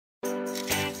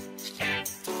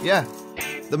Yeah,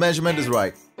 the measurement is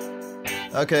right.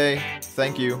 Okay,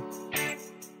 thank you.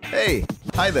 Hey,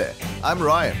 hi there, I'm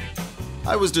Ryan.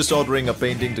 I was just ordering a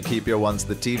painting to keep here once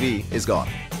the TV is gone.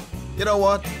 You know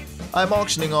what? I'm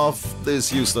auctioning off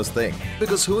this useless thing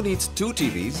because who needs two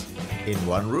TVs in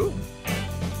one room?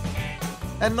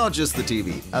 And not just the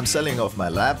TV, I'm selling off my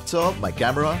laptop, my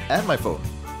camera and my phone.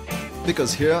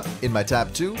 Because here in my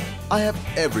Tab 2, I have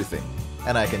everything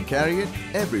and I can carry it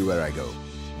everywhere I go.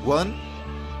 1,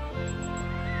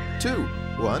 2,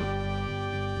 1.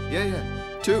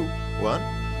 Yeah. 2,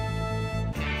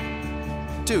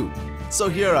 1, 2. So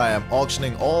here I am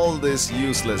auctioning all this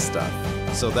useless stuff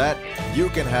so that you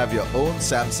can have your own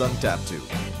Samsung Tab 2.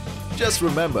 Just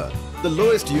remember, the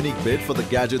lowest unique bid for the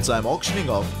gadgets I'm auctioning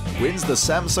off wins the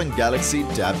Samsung Galaxy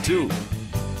Tab 2.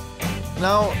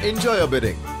 Now enjoy your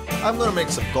bidding. I'm gonna make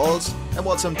some calls and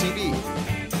watch some TV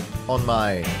on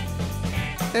my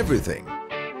everything.